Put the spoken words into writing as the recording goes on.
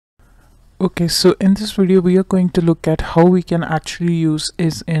Okay, so in this video we are going to look at how we can actually use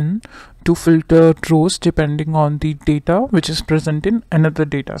isin to filter rows depending on the data which is present in another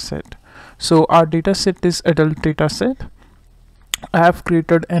data set. So our data set is adult data set. I have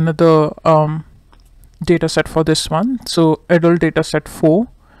created another data set for this one, so adult data set 4.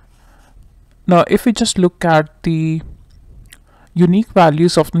 Now if we just look at the unique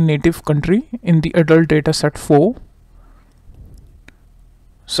values of the native country in the adult data set 4,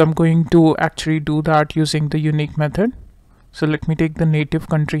 so I'm going to actually do that using the unique method. So let me take the native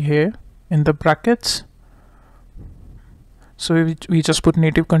country here in the brackets. So we just put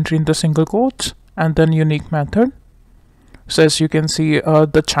native country in the single quotes and then unique method. So as you can see,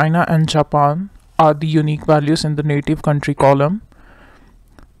 the China and Japan are the unique values in the native country column.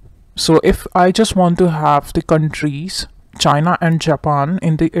 So if I just want to have the countries China and Japan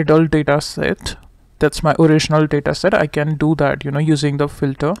in the adult data set, that's my original data set, I can do that, using the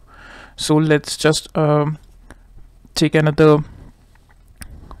filter. So let's just take another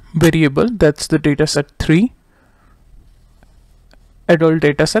variable, that's the data set 3, adult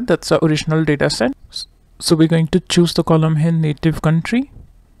data set, that's the original data set. So we're going to choose the column here, native country.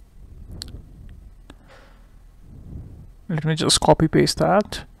 Let me just copy paste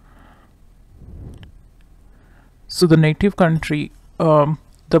that. So the native country,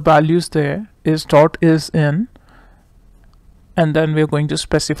 the values there is .isin, and then we're going to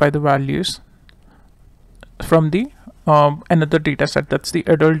specify the values from the another data set, that's the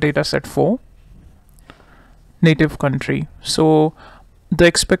adult data set 4, native country. So the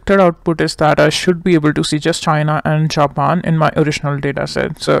expected output is that I should be able to see just China and Japan in my original data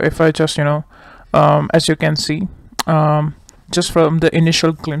set. So if I just as you can see, just from the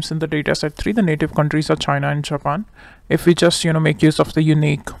initial glimpse in the data set 3, the native countries are China and Japan. If we just make use of the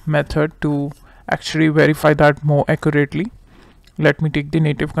unique method to actually verify that more accurately, let me take the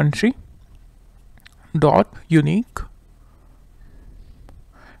native country dot unique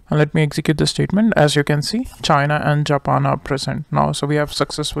and let me execute the statement. As you can see, China and Japan are present now, so we have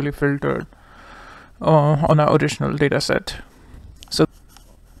successfully filtered on our original data set. So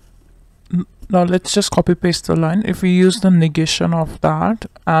now let's just copy paste the line. If we use the negation of that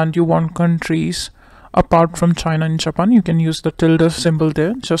and you want countries apart from China and Japan, you can use the tilde symbol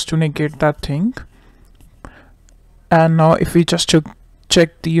there just to negate that thing. And now if we just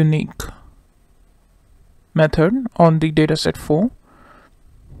check the unique method on the dataset 4,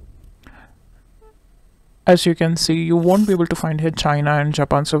 as you can see, you won't be able to find here China and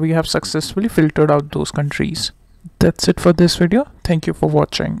Japan, so we have successfully filtered out those countries. That's it for this video. Thank you for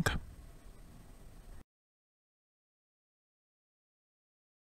watching.